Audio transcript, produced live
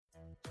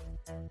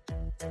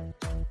This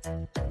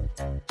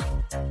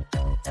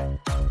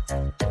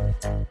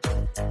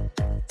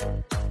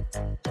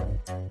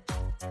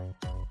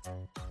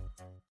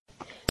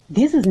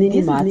is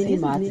Nini Mats,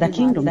 the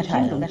Kingdom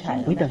Child,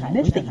 with a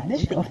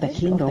message of the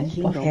Kingdom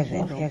of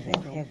Heaven.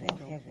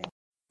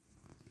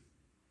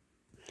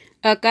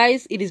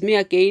 Guys, it is me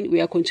again. We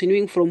are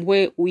continuing from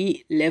where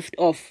we left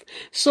off.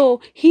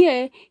 So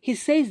here he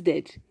says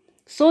that,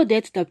 so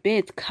that the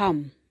birds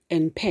come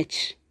and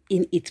perch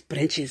in its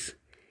branches.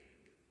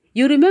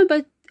 You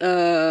remember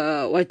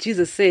what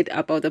Jesus said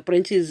about the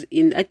branches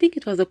in, I think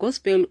it was the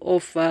Gospel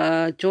of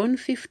John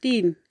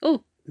 15.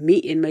 Oh,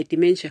 me and my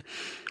dementia.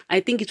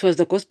 I think it was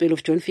the Gospel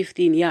of John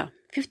 15, yeah.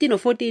 15 or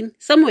 14,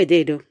 somewhere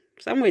there though.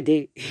 Somewhere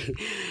there.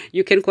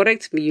 You can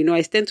correct me,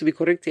 I stand to be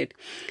corrected.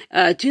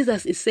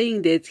 Jesus is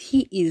saying that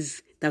he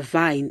is the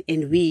vine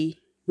and we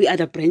are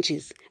the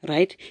branches,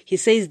 right? He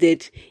says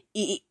that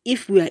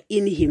if we are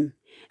in him,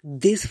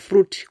 this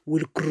fruit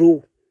will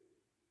grow.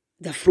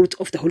 The fruit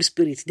of the Holy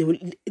Spirit,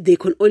 they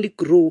can only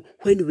grow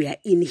when we are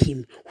in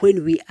him,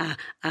 when we are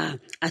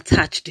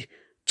attached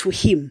to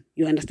him,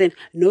 you understand?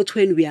 Not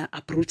when we are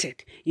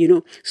uprooted,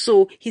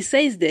 So he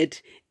says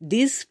that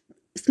this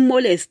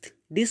smallest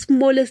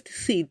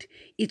seed,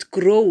 it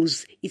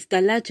grows. It's the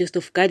largest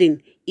of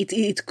garden.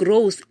 It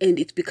grows and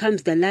it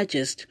becomes the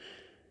largest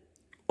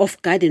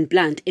of garden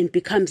plant and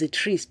becomes a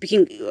tree.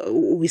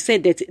 We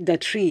said that the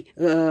tree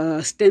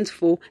stands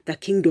for the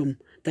kingdom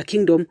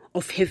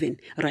of heaven,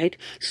 right?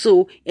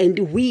 So,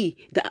 and we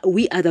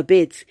are the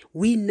birds.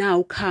 We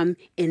now come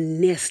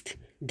and nest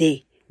there.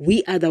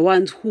 We are the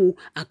ones who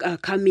are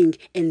coming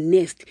and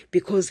nest,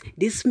 because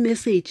this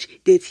message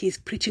that he's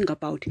preaching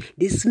about,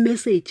 this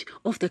message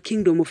of the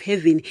kingdom of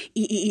heaven,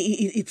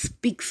 it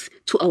speaks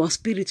to our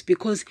spirits,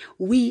 because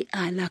we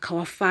are like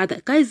our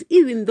Father. Guys,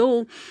 even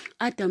though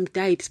Adam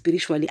died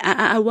spiritually,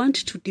 I want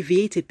to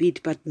deviate a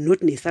bit, but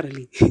not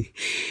necessarily.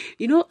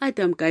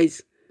 Adam,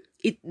 guys,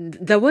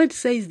 the word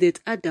says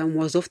that Adam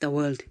was of the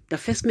world. The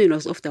first man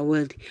was of the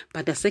world,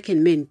 but the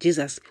second man,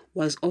 Jesus,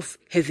 was of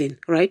heaven,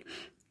 right?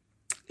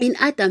 In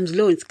Adam's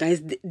loins,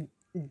 guys,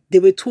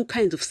 there were two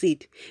kinds of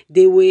seed.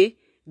 They were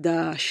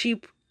the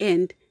sheep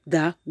and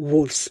the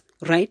wolves,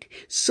 right?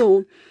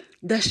 So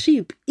the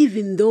sheep,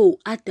 even though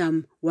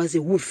Adam was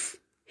a wolf,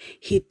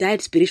 he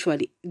died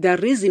spiritually. The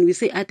reason we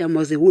say Adam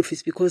was a wolf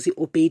is because he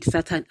obeyed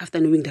Satan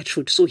after knowing the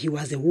truth. So he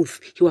was a wolf.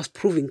 He was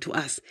proving to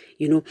us,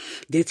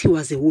 that he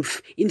was a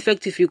wolf. In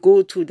fact, if you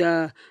go to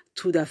the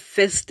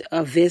first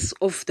verse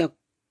of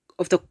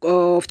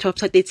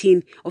chapter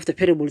 13 of the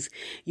parables,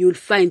 you'll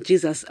find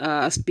Jesus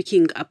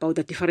speaking about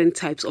the different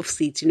types of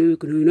seeds. We're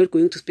not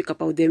going to speak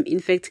about them. In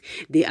fact,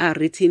 they are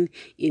written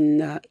in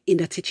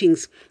the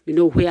teachings,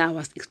 where I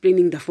was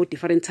explaining the 4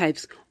 different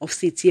types of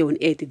seeds here on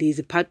earth. There is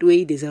a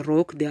pathway, there's a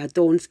rock, there are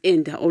thorns,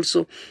 and there are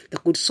also the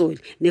good soil.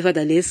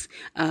 Nevertheless,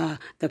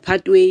 the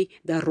pathway,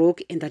 the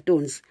rock, and the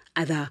thorns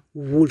are the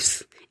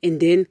wolves. And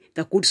then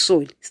the good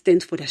soil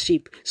stands for the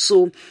sheep.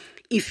 So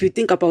if you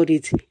think about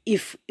it,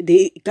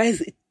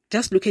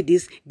 just look at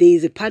this. There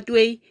is a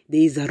pathway, there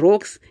is a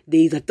rocks,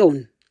 there is a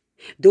thorn.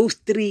 Those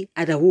 3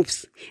 are the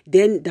wolves.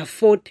 Then the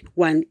 4th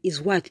one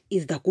is what?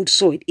 Is the good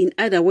soil. In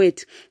other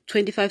words,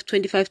 25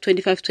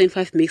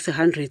 makes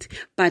 100.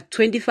 But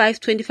 25,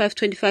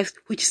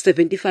 which is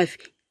 75,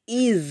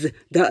 is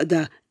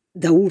the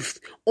wolves.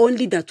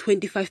 Only the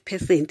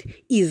 25%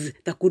 is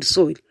the good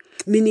soil.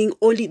 Meaning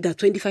only the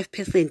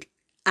 25%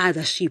 are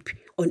the sheep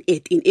on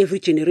earth. In every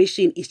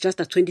generation, it's just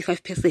the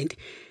 25%.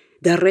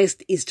 The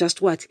rest is just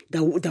what?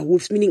 The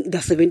wolves, meaning the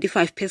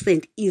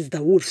 75% is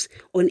the wolves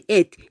on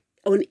earth.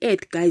 On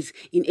earth, guys,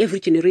 in every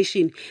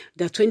generation,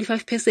 the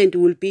 25%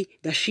 will be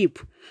the sheep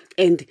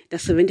and the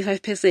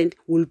 75%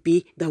 will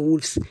be the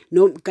wolves.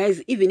 No,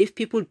 guys, even if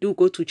people do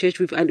go to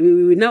church and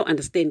we now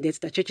understand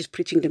that the church is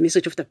preaching the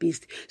message of the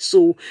beast,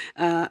 so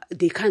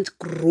they can't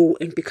grow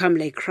and become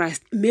like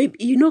Christ.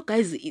 Maybe,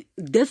 guys,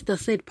 that's the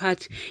sad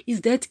part,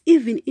 is that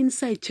even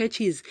inside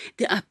churches,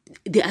 there are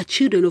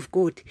children of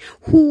God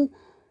who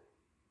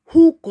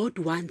God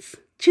wants,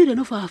 children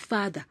of our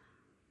Father.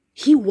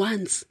 He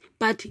wants,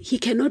 but he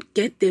cannot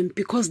get them,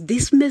 because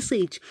this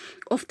message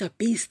of the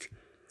beast,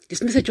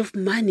 this message of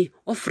money,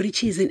 of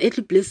riches and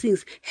earthly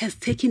blessings has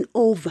taken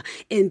over,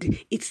 and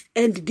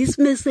this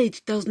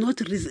message does not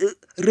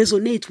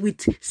resonate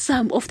with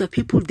some of the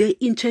people there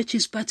in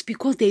churches, but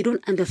because they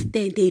don't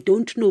understand, they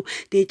don't know,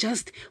 they're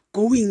just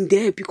going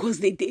there because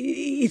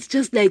it's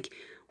just like,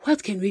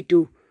 what can we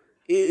do?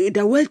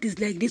 The world is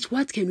like this,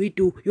 what can we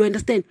do? You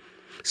understand?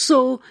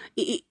 So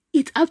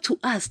it's up to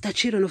us, the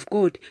children of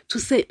God, to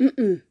say,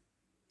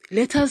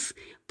 let us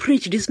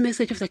preach this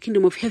message of the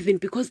kingdom of heaven,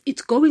 because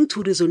it's going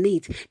to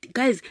resonate.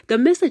 Guys, the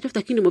message of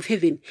the kingdom of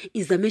heaven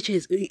is the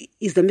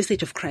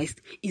message of Christ,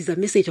 is the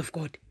message of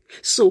God.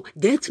 So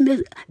that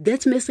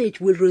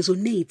message will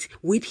resonate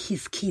with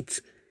his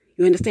kids.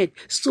 You understand?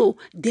 So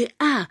there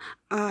are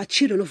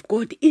children of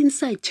God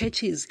inside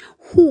churches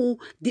whom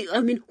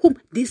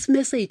this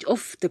message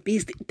of the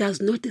beast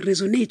does not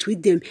resonate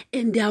with them,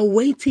 and they are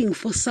waiting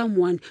for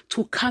someone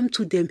to come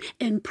to them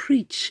and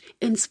preach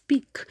and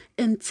speak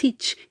and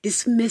teach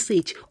this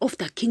message of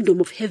the kingdom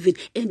of heaven,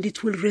 and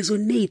it will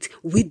resonate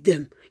with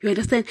them. You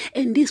understand?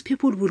 And these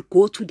people will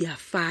go to their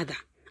father.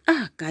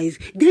 Guys,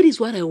 that is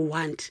what I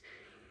want.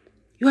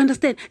 You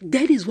understand?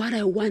 That is what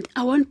I want.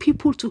 I want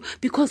people to,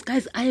 because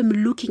guys, I am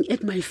looking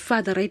at my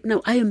father right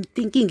now. I am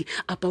thinking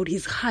about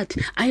his heart.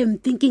 I am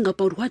thinking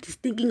about what he's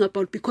thinking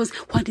about, because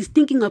what he's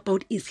thinking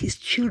about is his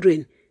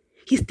children.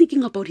 He's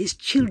thinking about his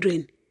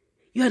children.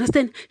 You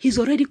understand? He's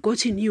already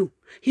gotten you.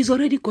 He's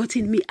already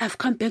gotten me. I've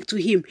come back to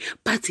him.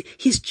 But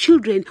his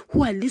children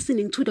who are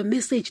listening to the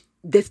message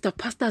that the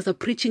pastors are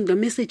preaching, the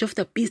message of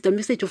the peace, the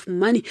message of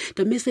money,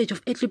 the message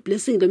of earthly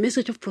blessing, the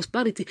message of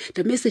prosperity,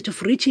 the message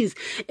of riches,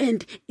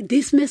 and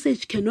this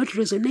message cannot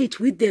resonate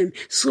with them.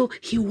 So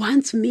he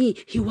wants me,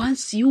 he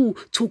wants you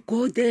to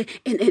go there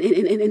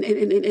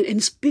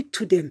and speak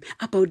to them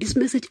about this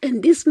message.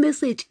 And this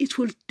message, it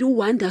will do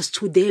wonders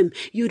to them.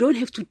 You don't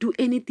have to do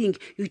anything.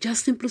 You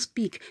just simply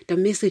speak the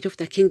message of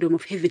the kingdom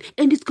of heaven,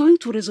 and it's going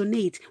to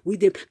resonate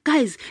with them.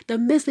 Guys, the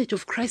message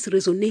of Christ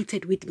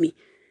resonated with me.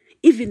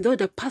 Even though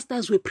the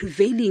pastors were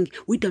prevailing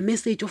with the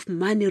message of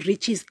money,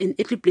 riches, and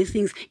earthly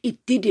blessings,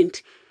 it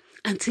didn't,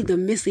 until the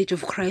message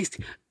of Christ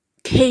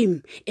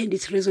came and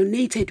it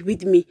resonated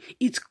with me.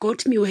 It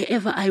got me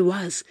wherever I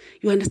was.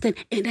 You understand?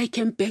 And I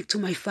came back to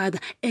my father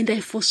and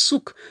I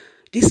forsook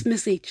this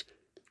message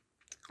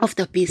of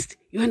the beast.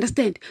 You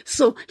understand?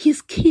 So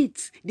his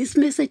kids, this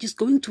message is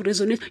going to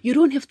resonate. You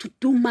don't have to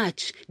do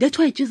much. That's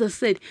why Jesus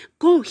said,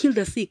 go heal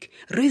the sick,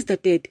 raise the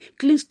dead,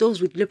 cleanse those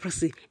with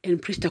leprosy,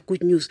 and preach the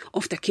good news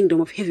of the kingdom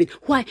of heaven.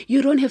 Why?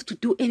 You don't have to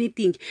do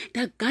anything.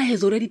 That guy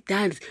has already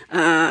done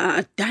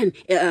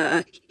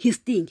his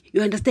thing.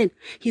 You understand?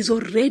 He's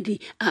already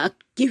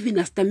giving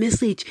us the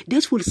message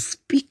that will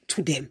speak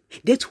to them.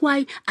 That's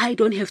why I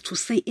don't have to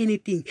say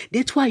anything.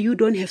 That's why you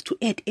don't have to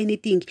add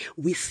anything.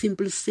 We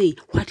simply say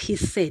what he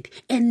said.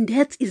 And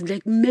that is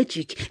like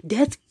magic.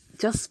 That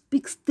just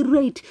speaks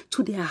straight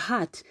to their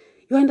heart.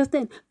 You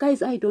understand?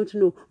 Guys, I don't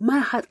know. My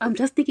heart, I'm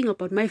just thinking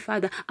about my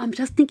father. I'm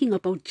just thinking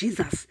about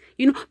Jesus.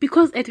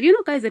 Because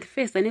guys, at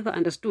first I never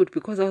understood,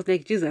 because I was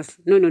like, Jesus,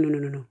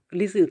 no.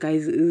 Listen,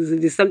 guys,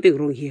 there's something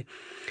wrong here.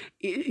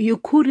 You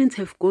couldn't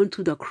have gone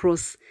to the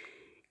cross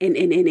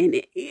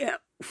and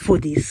for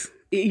this.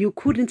 You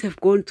couldn't have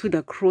gone to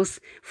the cross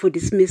for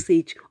this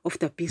message of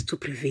the beast to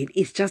prevail.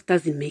 It just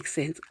doesn't make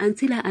sense.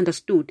 Until I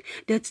understood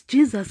that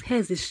Jesus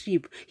has a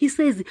sheep. He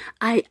says,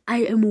 I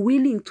am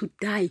willing to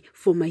die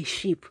for my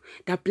sheep.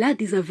 The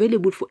blood is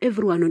available for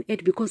everyone on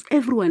earth because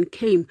everyone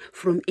came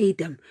from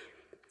Adam.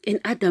 And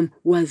Adam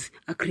was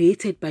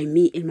created by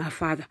me and my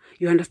father.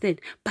 You understand?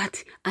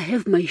 But I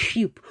have my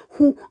sheep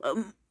who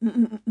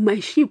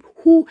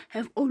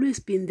have always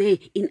been there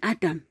in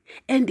Adam.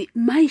 And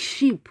my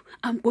sheep,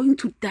 I'm going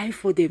to die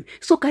for them.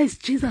 So guys,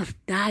 Jesus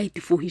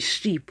died for his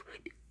sheep.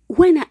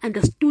 When I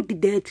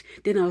understood that,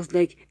 then I was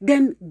like,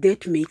 then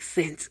that makes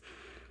sense.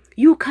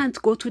 You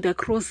can't go to the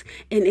cross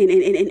and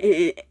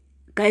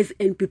guys,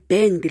 and be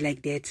banged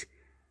like that.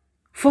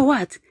 For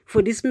what?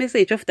 For this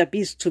message of the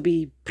beast to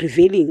be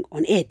prevailing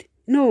on earth?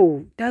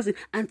 No, doesn't.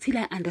 Until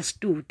I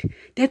understood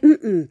that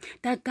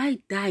that guy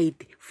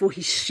died for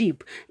his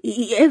sheep.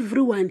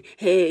 Everyone,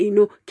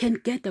 can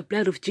get the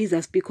blood of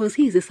Jesus because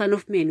he is the Son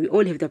of Man. We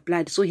all have the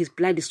blood, so his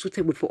blood is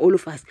suitable for all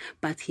of us.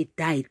 But he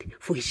died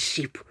for his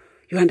sheep.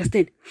 You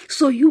understand?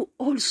 So you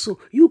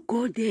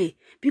go there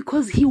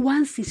because he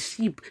wants his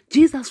sheep.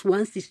 Jesus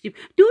wants his sheep.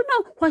 Do you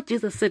know what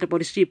Jesus said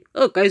about his sheep?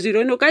 Oh, guys, you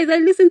don't know. Guys, I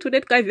listen to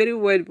that guy very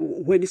well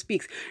when he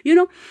speaks.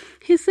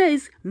 He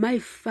says, my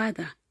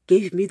Father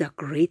gave me the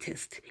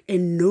greatest,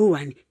 and no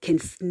one can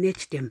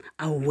snatch them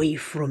away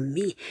from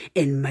me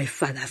and my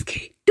Father's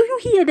care. Do you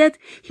hear that?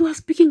 He was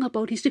speaking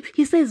about his sheep.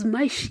 He says,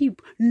 my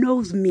sheep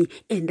knows me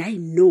and I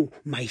know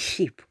my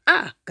sheep.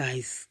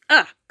 Guys,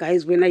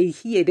 when I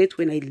hear that,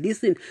 when I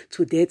listen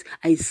to that,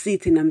 I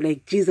sit and I'm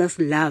like, Jesus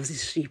loves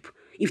his sheep.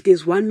 If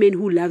there's one man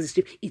who loves his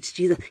sheep, it's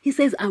Jesus. He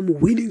says, I'm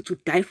willing to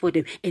die for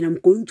them and I'm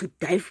going to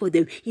die for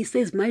them. He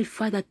says, my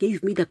Father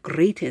gave me the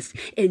greatest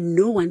and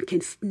no one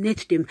can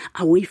snatch them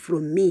away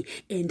from me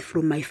and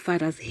from my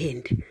Father's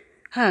hand.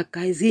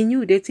 Guys, he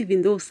knew that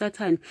even though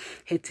Satan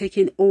had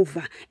taken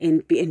over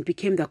and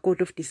became the God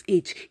of this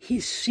age,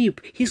 his sheep,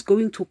 he's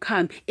going to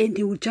come and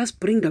he will just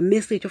bring the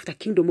message of the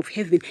kingdom of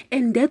heaven.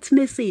 And that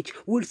message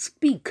will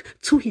speak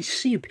to his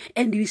sheep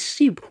and his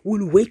sheep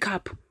will wake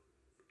up.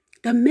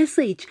 The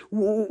message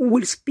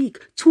will speak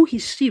to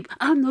his sheep.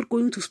 I'm not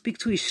going to speak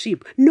to his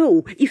sheep.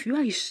 No, if you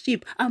are his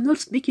sheep, I'm not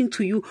speaking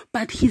to you.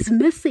 But his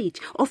message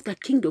of the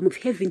kingdom of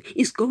heaven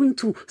is going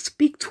to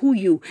speak to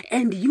you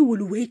and you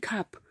will wake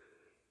up.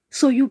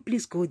 So you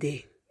please go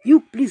there.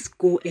 You please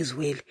go as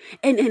well.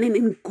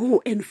 And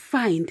go and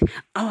find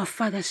our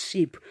Father's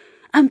sheep.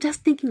 I'm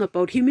just thinking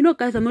about him.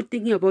 Guys, I'm not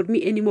thinking about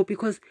me anymore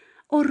because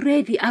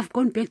already I've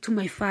gone back to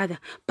my father,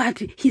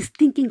 but he's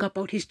thinking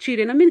about his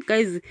children. I mean,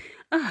 guys,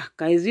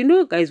 guys,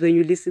 when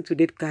you listen to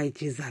that guy,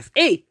 Jesus,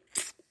 hey,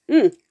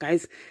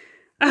 guys,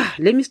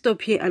 let me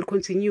stop here. I'll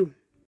continue.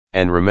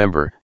 And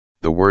remember,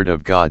 the Word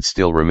of God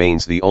still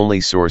remains the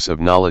only source of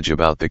knowledge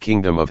about the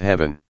kingdom of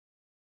heaven.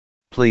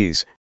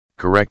 Please,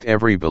 correct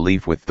every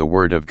belief with the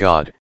Word of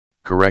God,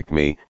 correct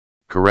me,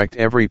 correct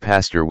every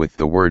pastor with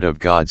the Word of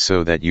God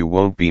so that you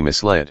won't be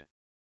misled.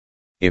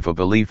 If a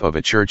belief of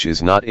a church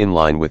is not in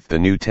line with the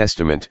New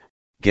Testament,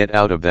 get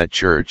out of that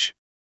church.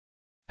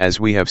 As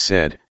we have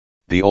said,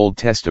 the Old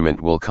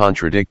Testament will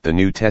contradict the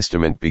New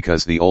Testament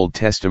because the Old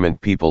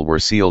Testament people were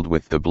sealed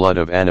with the blood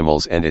of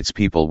animals and its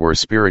people were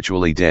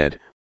spiritually dead,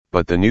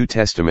 but the New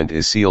Testament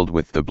is sealed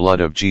with the blood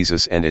of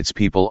Jesus and its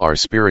people are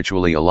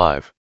spiritually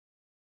alive.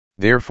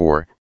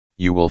 Therefore,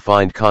 you will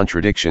find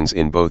contradictions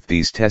in both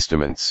these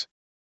testaments.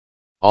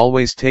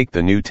 Always take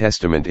the New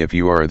Testament if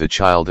you are the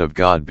child of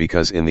God,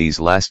 because in these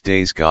last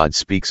days God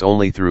speaks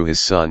only through His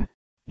Son,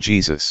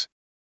 Jesus.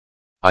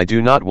 I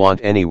do not want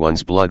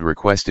anyone's blood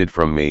requested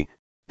from me,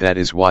 that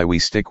is why we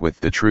stick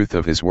with the truth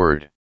of His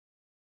Word.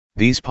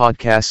 These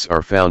podcasts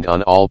are found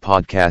on all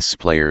podcasts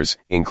players,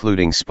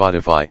 including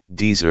Spotify,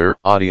 Deezer,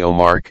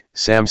 AudioMark,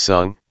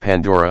 Samsung,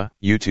 Pandora,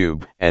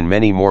 YouTube, and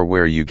many more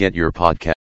where you get your podcast.